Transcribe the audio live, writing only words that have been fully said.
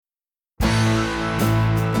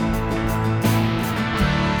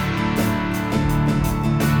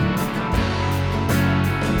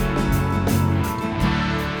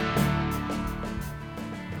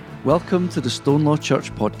Welcome to the Stonelaw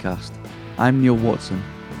Church podcast. I'm Neil Watson.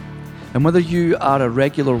 And whether you are a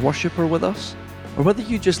regular worshipper with us, or whether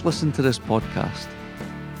you just listen to this podcast,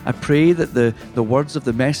 I pray that the words of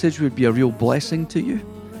the message would be a real blessing to you,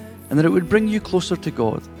 and that it would bring you closer to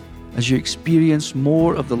God as you experience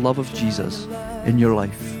more of the love of Jesus in your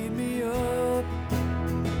life.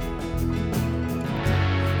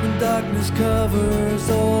 When darkness covers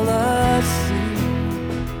all I see.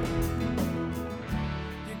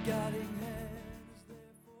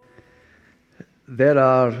 There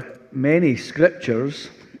are many scriptures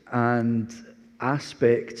and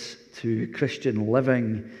aspects to Christian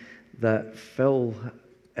living that fill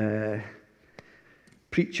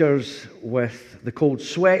preachers with the cold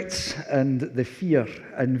sweats and the fear,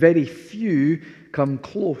 and very few come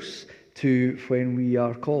close to when we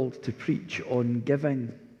are called to preach on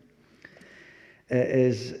giving. It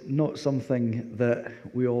is not something that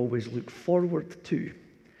we always look forward to,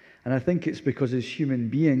 and I think it's because as human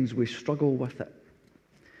beings we struggle with it.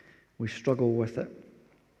 We struggle with it.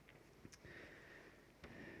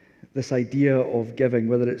 This idea of giving,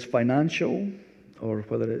 whether it's financial or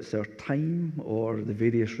whether it's our time or the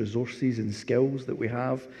various resources and skills that we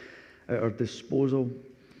have at our disposal,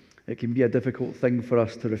 it can be a difficult thing for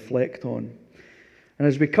us to reflect on. And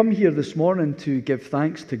as we come here this morning to give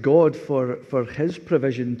thanks to God for His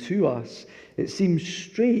provision to us, it seems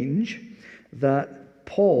strange that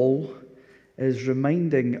Paul is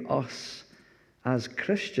reminding us as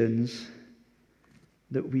Christians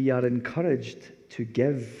that we are encouraged to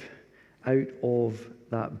give out of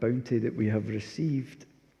that bounty that we have received.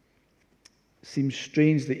 It seems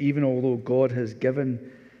strange that even although God has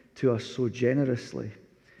given to us so generously,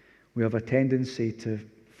 we have a tendency to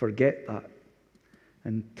forget that,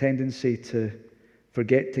 and tendency to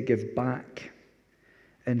forget to give back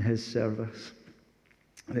in His service.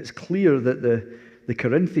 And it's clear that the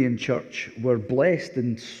Corinthian church were blessed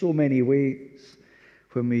in so many ways.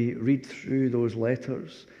 When we read through those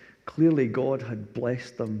letters, clearly God had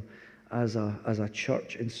blessed them as a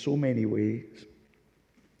church in so many ways.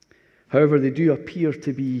 However, they do appear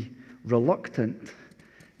to be reluctant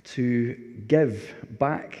to give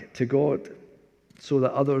back to God so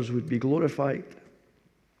that others would be glorified.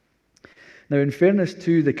 Now, in fairness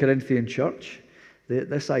to the Corinthian church,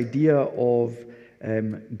 this idea of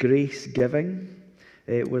grace giving,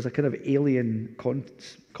 it was a kind of alien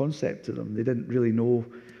concept to them. They didn't really know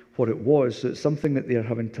what it was, so it's something that they're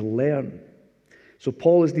having to learn. So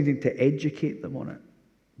Paul is needing to educate them on it,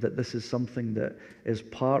 that this is something that is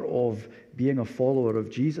part of being a follower of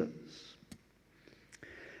Jesus.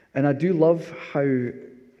 And I do love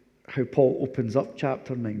how Paul opens up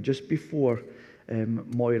chapter 9, just before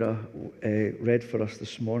Moira read for us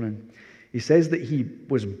this morning. He says that he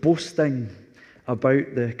was boasting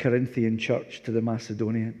about the Corinthian church to the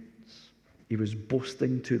Macedonians. He was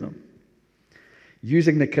boasting to them,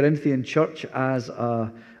 using the Corinthian church as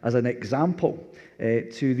an example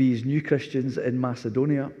to these new Christians in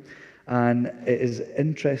Macedonia. And it is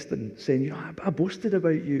interesting, saying, I boasted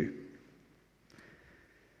about you.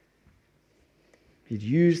 He'd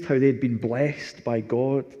used how they'd been blessed by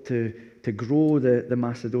God to grow the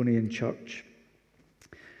Macedonian church.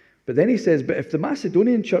 But then he says, but if the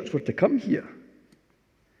Macedonian church were to come here,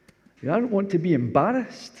 I don't want to be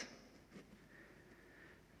embarrassed.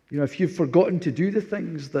 If you've forgotten to do the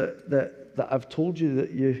things that I've told you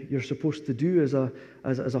that you're supposed to do as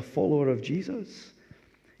a follower of Jesus.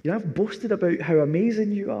 I've boasted about how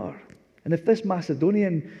amazing you are. And if this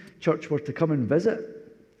Macedonian church were to come and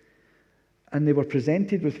visit, and they were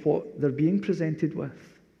presented with what they're being presented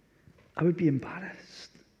with, I would be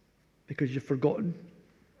embarrassed because you've forgotten.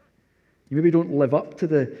 You maybe don't live up to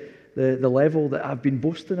the level that I've been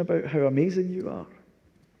boasting about how amazing you are.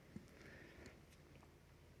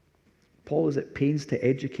 Paul is at pains to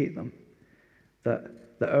educate them that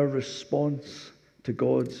our response to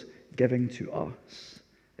God's giving to us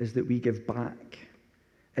is that we give back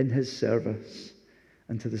in His service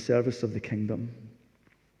and to the service of the kingdom.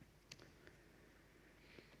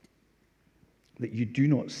 That you do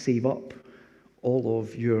not save up all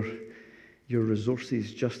of your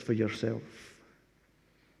resources just for yourself.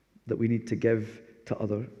 That we need to give to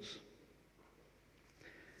others.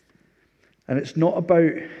 And it's not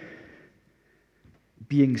about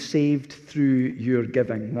being saved through your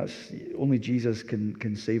giving. That's only Jesus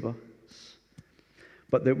can save us.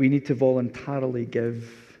 But that we need to voluntarily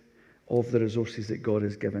give of the resources that God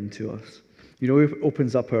has given to us. He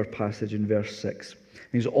opens up our passage in verse 6.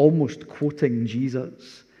 He's almost quoting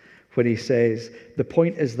Jesus when he says, the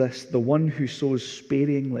point is this, the one who sows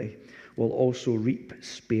sparingly will also reap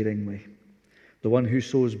sparingly. The one who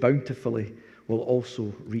sows bountifully will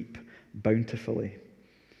also reap bountifully.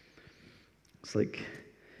 It's like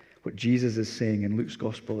what Jesus is saying in Luke's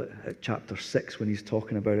Gospel at chapter 6 when he's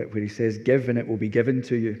talking about it, where he says, "Give and it will be given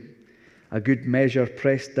to you. A good measure,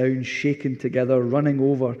 pressed down, shaken together, running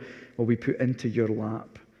over, will be put into your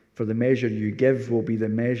lap. For the measure you give will be the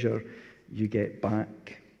measure you get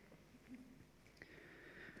back."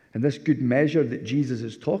 And this good measure that Jesus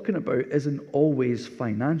is talking about isn't always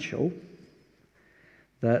financial,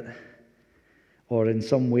 or in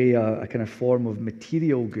some way a kind of form of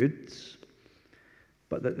material goods,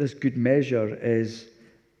 but that this good measure is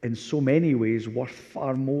in so many ways worth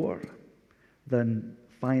far more than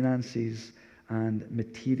finances and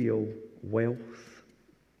material wealth.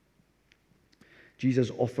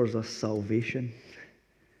 Jesus offers us salvation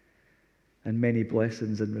and many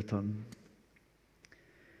blessings in return.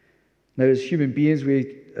 Now, as human beings,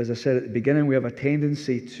 as I said at the beginning, we have a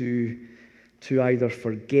tendency to either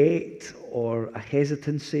forget or a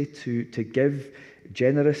hesitancy to give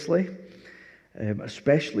generously,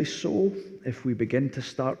 especially so if we begin to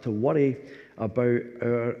start to worry about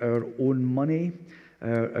our own money,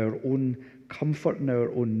 our own comfort and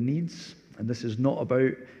our own needs. And this is not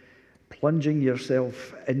about plunging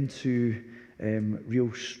yourself into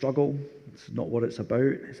real struggle. It's not what it's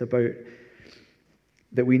about. It's about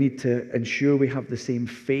that we need to ensure we have the same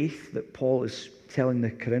faith that Paul is telling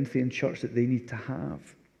the Corinthian church that they need to have.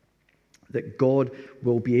 That God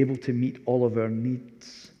will be able to meet all of our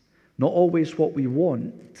needs. Not always what we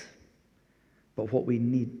want, but what we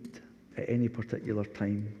need at any particular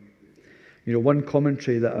time. You know, one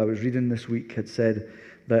commentary that I was reading this week had said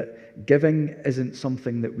that giving isn't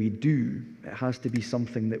something that we do. It has to be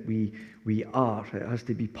something that we are. It has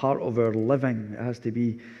to be part of our living. It has to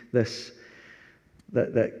be this,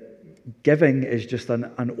 that giving is just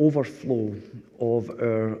an overflow of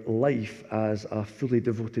our life as a fully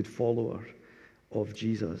devoted follower of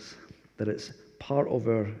Jesus. That it's part of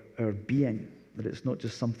our being, that it's not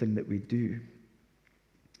just something that we do.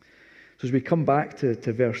 So as we come back to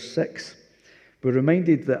verse 6, we're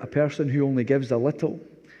reminded that a person who only gives a little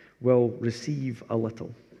will receive a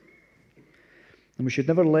little. And we should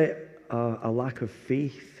never let a lack of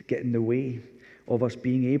faith get in the way of us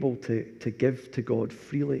being able to give to God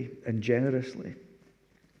freely and generously.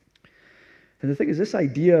 And the thing is, this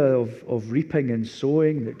idea of reaping and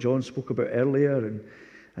sowing that John spoke about earlier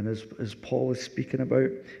and as Paul is speaking about,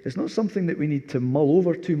 it's not something that we need to mull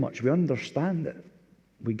over too much. We understand it.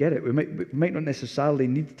 We get it. We might not necessarily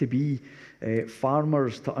need to be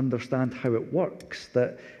farmers to understand how it works.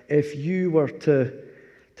 That if you were to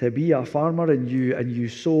be a farmer and you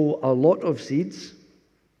sow a lot of seeds,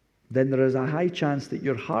 then there is a high chance that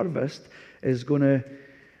your harvest is going to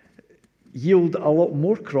yield a lot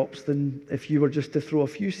more crops than if you were just to throw a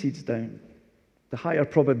few seeds down. The higher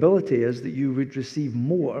probability is that you would receive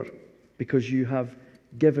more because you have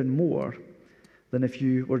given more than if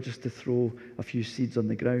you were just to throw a few seeds on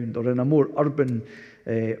the ground. Or in a more urban,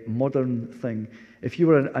 modern thing, if you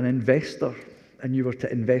were an investor and you were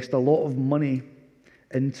to invest a lot of money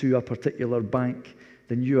into a particular bank,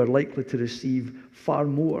 then you are likely to receive far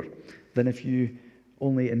more than if you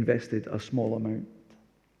only invested a small amount.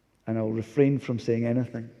 And I'll refrain from saying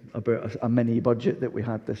anything about a mini budget that we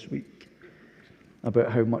had this week,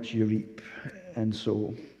 about how much you reap and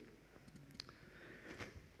sow.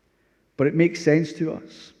 But it makes sense to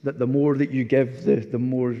us that the more that you give, the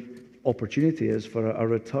more opportunity is for a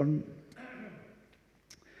return.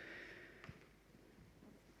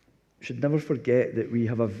 We should never forget that we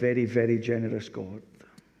have a very, very generous God.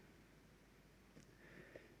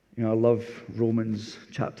 You know, I love Romans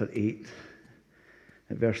chapter 8,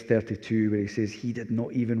 at verse 32, where he says, "He did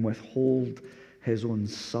not even withhold his own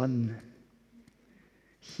son.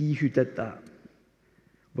 He who did that,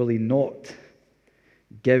 will he not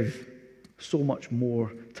give so much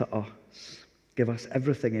more to us, give us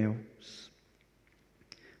everything else?"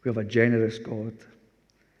 We have a generous God.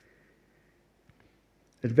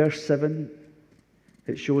 In verse 7,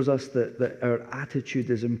 it shows us that our attitude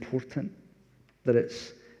is important, that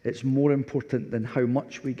it's more important than how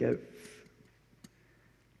much we give.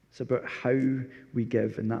 It's about how we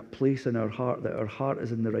give and that place in our heart, that our heart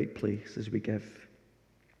is in the right place as we give.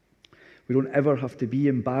 We don't ever have to be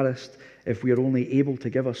embarrassed if we are only able to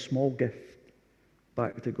give a small gift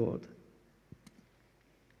back to God.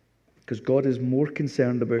 Because God is more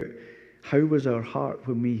concerned about how was our heart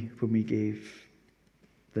when we gave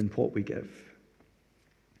than what we give.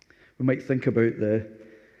 We might think about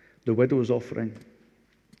the widow's offering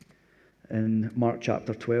in Mark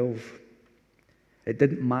chapter 12. It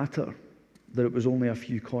didn't matter that it was only a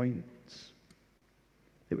few coins.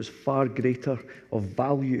 It was far greater of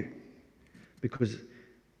value Because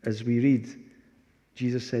as we read,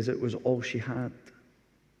 Jesus says it was all she had.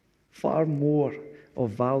 Far more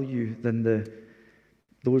of value than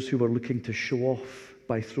those who were looking to show off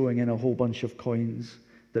by throwing in a whole bunch of coins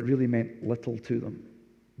that really meant little to them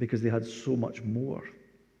because they had so much more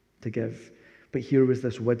to give. But here was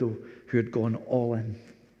this widow who had gone all in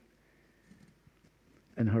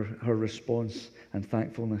her response and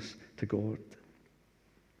thankfulness to God.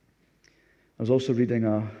 I was also reading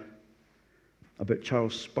about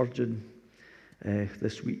Charles Spurgeon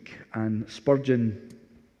this week, and Spurgeon,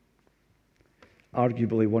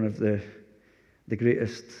 arguably one of the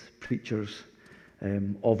greatest preachers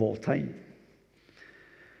of all time.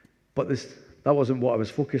 But that wasn't what I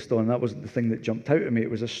was focused on. That wasn't the thing that jumped out at me.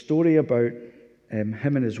 It was a story about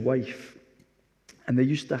him and his wife, and they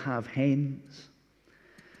used to have hens,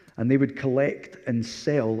 and they would collect and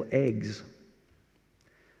sell eggs,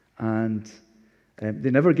 and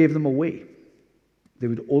they never gave them away. They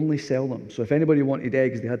would only sell them. So if anybody wanted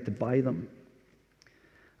eggs, they had to buy them.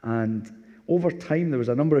 And over time, there was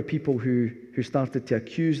a number of people who started to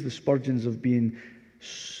accuse the Spurgeons of being,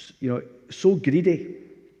 so greedy.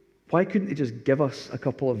 Why couldn't they just give us a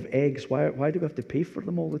couple of eggs? Why do we have to pay for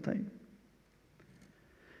them all the time?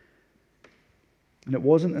 And it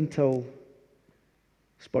wasn't until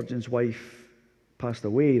Spurgeon's wife passed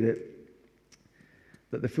away that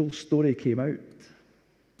the full story came out.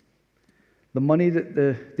 The money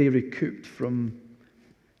that they recouped from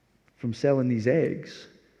selling these eggs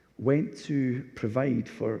went to provide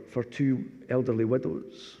for two elderly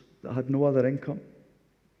widows that had no other income.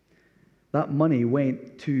 That money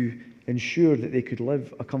went to ensure that they could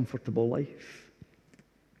live a comfortable life.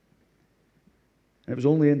 And it was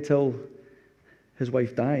only until his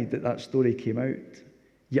wife died that story came out.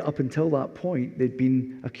 Yet up until that point, they'd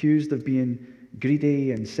been accused of being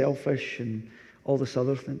greedy and selfish and all this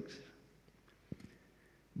other things.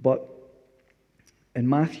 But in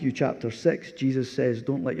Matthew chapter 6, Jesus says,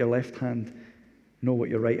 don't let your left hand know what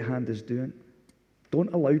your right hand is doing.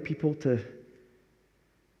 Don't allow people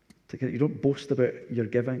you don't boast about your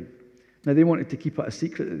giving. Now, they wanted to keep it a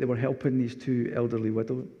secret that they were helping these two elderly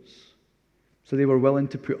widows. So they were willing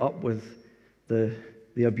to put up with the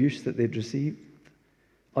abuse that they'd received,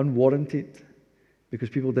 unwarranted, because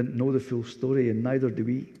people didn't know the full story, and neither do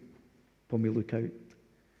we when we look out.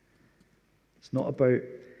 It's not about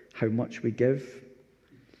how much we give.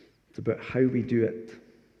 It's about how we do it.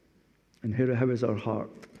 And how is our heart?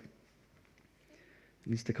 It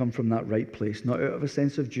needs to come from that right place, not out of a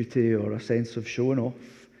sense of duty or a sense of showing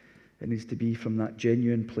off. It needs to be from that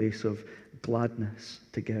genuine place of gladness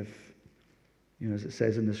to give. As it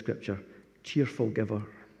says in the scripture, cheerful giver,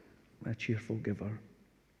 a cheerful giver.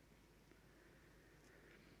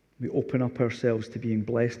 We open up ourselves to being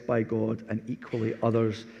blessed by God, and equally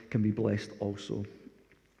others can be blessed also.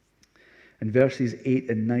 And verses 8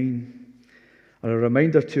 and 9 are a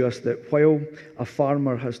reminder to us that while a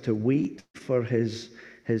farmer has to wait for his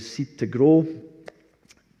seed to grow,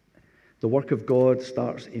 the work of God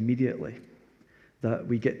starts immediately, that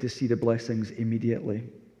we get to see the blessings immediately.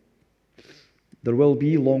 There will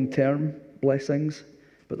be long-term blessings,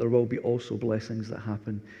 but there will be also blessings that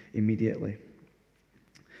happen immediately.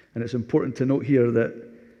 And it's important to note here that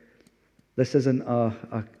this isn't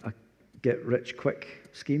a get-rich-quick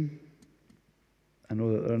scheme. I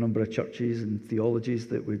know that there are a number of churches and theologies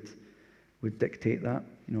that would dictate that.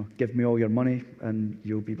 Give me all your money and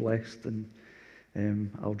you'll be blessed,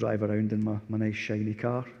 and I'll drive around in my nice shiny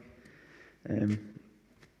car,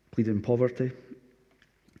 pleading poverty.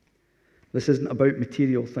 This isn't about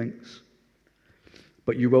material things,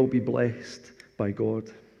 but you will be blessed by God.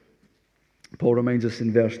 Paul reminds us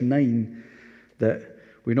in verse 9 that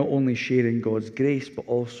we not only share in God's grace, but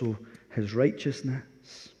also his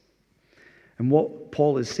righteousness. And what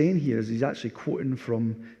Paul is saying here is he's actually quoting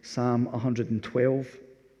from Psalm 112.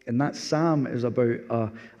 And that psalm is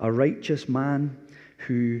about a righteous man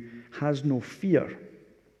who has no fear.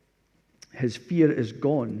 His fear is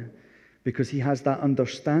gone because he has that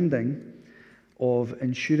understanding of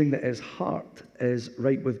ensuring that his heart is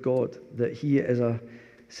right with God, that he is a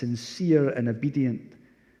sincere and obedient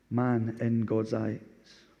man in God's eyes.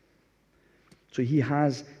 So he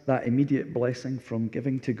has that immediate blessing from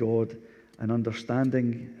giving to God, and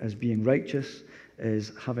understanding as being righteous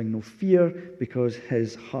is having no fear because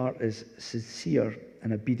his heart is sincere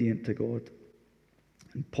and obedient to God.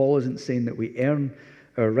 And Paul isn't saying that we earn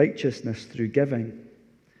our righteousness through giving.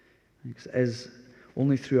 It is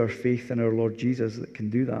only through our faith in our Lord Jesus that can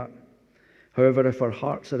do that. However, if our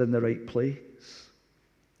hearts are in the right place,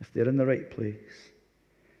 if they're in the right place,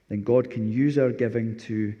 then God can use our giving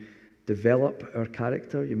to develop our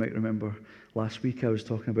character. You might remember Last week I was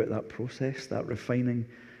talking about that process, that refining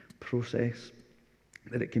process,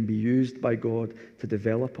 that it can be used by God to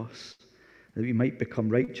develop us, that we might become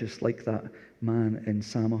righteous like that man in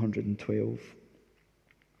Psalm 112.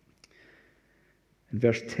 In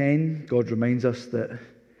verse 10, God reminds us that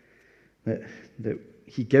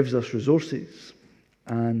he gives us resources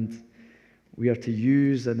and we are to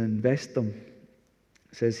use and invest them.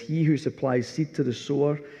 It says, he who supplies seed to the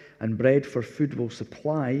sower and bread for food will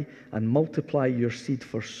supply and multiply your seed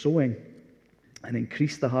for sowing and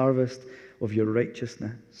increase the harvest of your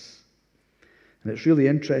righteousness. And it's really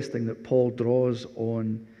interesting that Paul draws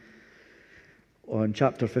on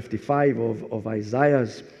chapter 55 of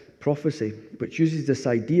Isaiah's prophecy, which uses this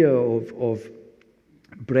idea of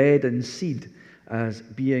bread and seed as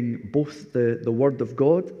being both the word of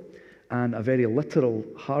God and a very literal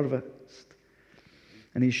harvest.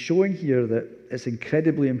 And he's showing here that it's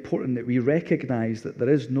incredibly important that we recognize that there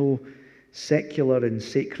is no secular and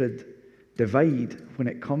sacred divide when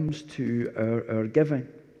it comes to our giving,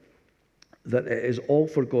 that it is all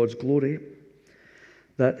for God's glory,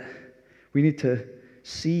 that we need to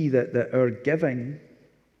see that our giving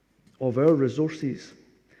of our resources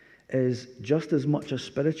is just as much a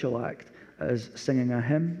spiritual act as singing a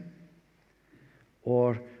hymn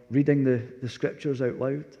or reading the scriptures out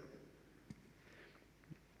loud.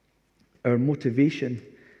 Our motivation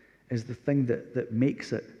is the thing that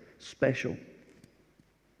makes it special,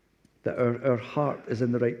 that our heart is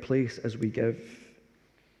in the right place as we give.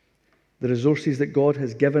 The resources that God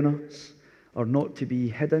has given us are not to be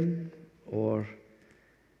hidden or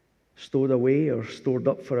stowed away or stored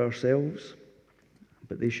up for ourselves,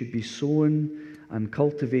 but they should be sown and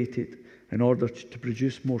cultivated in order to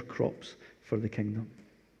produce more crops for the kingdom.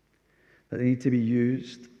 That they need to be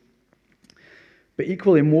used. But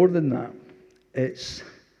equally more than that, it's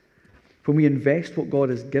when we invest what God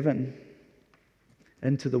has given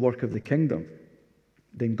into the work of the kingdom,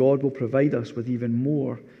 then God will provide us with even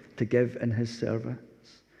more to give in his service.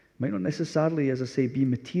 It might not necessarily, as I say, be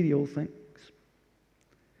material things,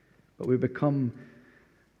 but we become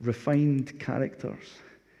refined characters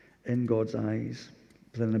in God's eyes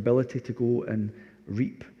with an ability to go and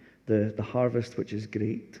reap the harvest which is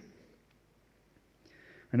great.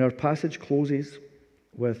 And our passage closes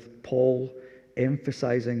with Paul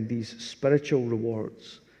emphasizing these spiritual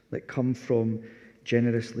rewards that come from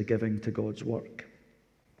generously giving to God's work.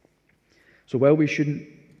 So while we shouldn't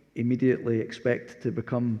immediately expect to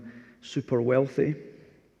become super wealthy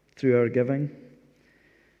through our giving,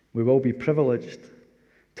 we will be privileged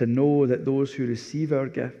to know that those who receive our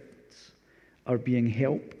gifts are being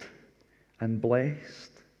helped and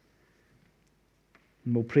blessed,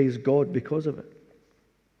 and will praise God because of it.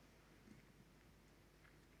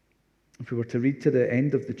 If we were to read to the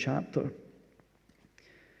end of the chapter,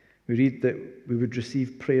 we read that we would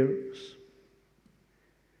receive prayers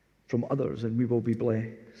from others and we will be blessed.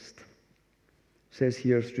 It says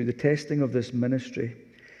here, through the testing of this ministry,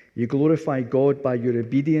 you glorify God by your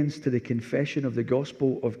obedience to the confession of the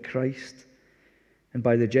gospel of Christ and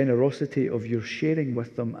by the generosity of your sharing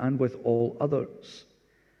with them and with all others,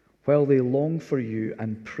 while they long for you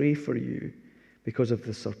and pray for you because of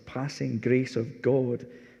the surpassing grace of God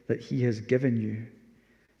that he has given you.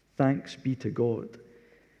 Thanks be to God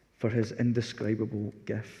for his indescribable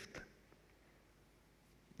gift.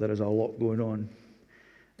 There is a lot going on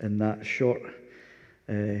in that short,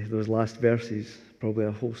 those last verses, probably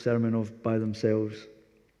a whole sermon by themselves.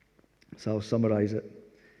 So I'll summarize it.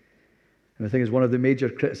 And I think it's one of the major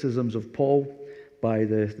criticisms of Paul by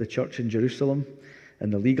the church in Jerusalem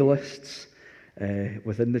and the legalists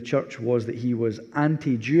within the church was that he was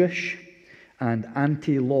anti-Jewish and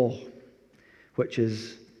anti-law, which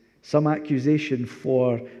is some accusation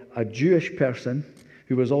for a Jewish person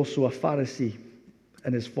who was also a Pharisee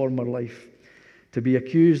in his former life. To be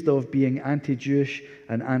accused of being anti-Jewish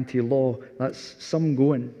and anti-law, that's some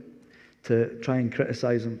going to try and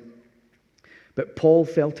criticize him. But Paul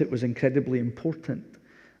felt it was incredibly important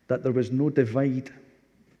that there was no divide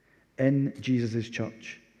in Jesus'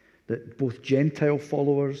 church, that both Gentile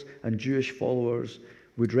followers and Jewish followers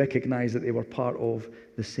would recognize that they were part of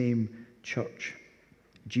the same church,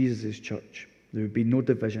 Jesus' church. There would be no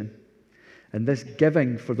division. And this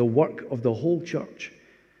giving for the work of the whole church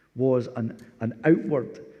was an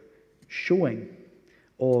outward showing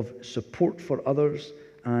of support for others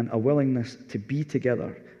and a willingness to be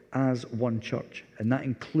together as one church. And that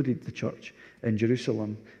included the church in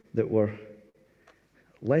Jerusalem that were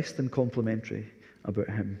less than complimentary about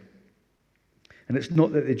him. And it's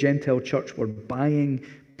not that the Gentile church were buying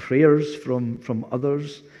prayers from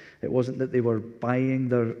others It wasn't that they were buying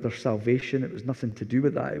their salvation. It was nothing to do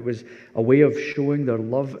with that. It was a way of showing their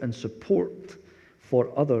love and support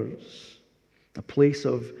for others, a place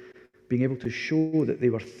of being able to show that they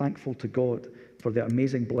were thankful to God for the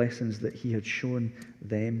amazing blessings that he had shown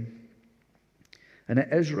them. And it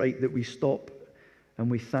is right that we stop and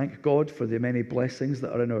we thank God for the many blessings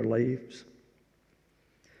that are in our lives.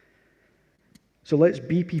 So let's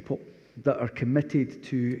be people that are committed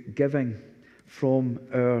to giving from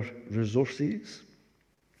our resources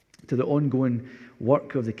to the ongoing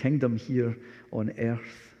work of the kingdom here on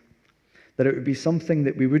earth. That it would be something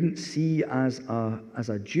that we wouldn't see as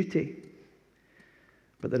a duty,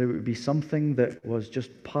 but that it would be something that was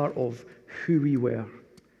just part of who we were,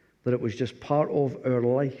 that it was just part of our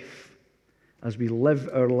life as we live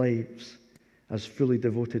our lives as fully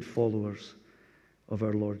devoted followers of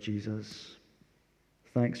our Lord Jesus.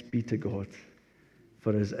 Thanks be to God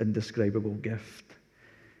for his indescribable gift.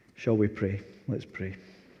 Shall we pray? Let's pray.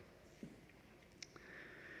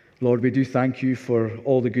 Lord, we do thank you for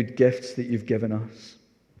all the good gifts that you've given us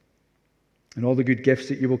and all the good gifts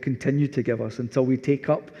that you will continue to give us until we take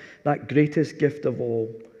up that greatest gift of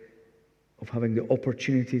all, of having the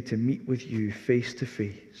opportunity to meet with you face to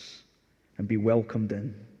face and be welcomed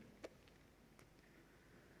in.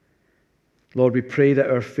 Lord, we pray that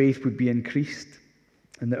our faith would be increased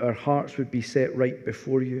and that our hearts would be set right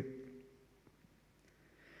before you.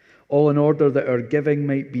 All in order that our giving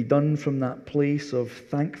might be done from that place of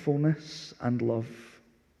thankfulness and love.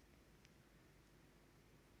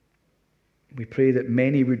 We pray that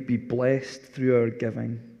many would be blessed through our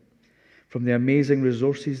giving from the amazing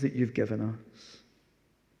resources that you've given us.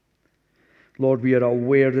 Lord, we are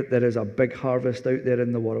aware that there is a big harvest out there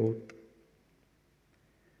in the world.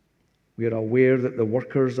 We are aware that the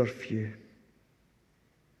workers are few,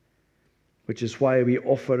 which is why we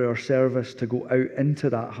offer our service to go out into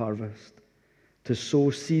that harvest, to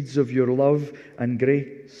sow seeds of your love and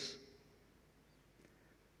grace.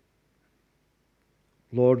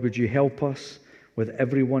 Lord, would you help us with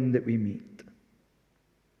everyone that we meet?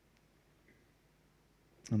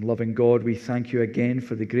 And loving God, we thank you again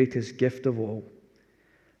for the greatest gift of all,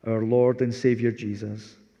 our Lord and Savior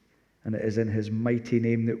Jesus. And it is in his mighty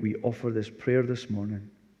name that we offer this prayer this morning.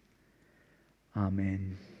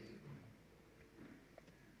 Amen.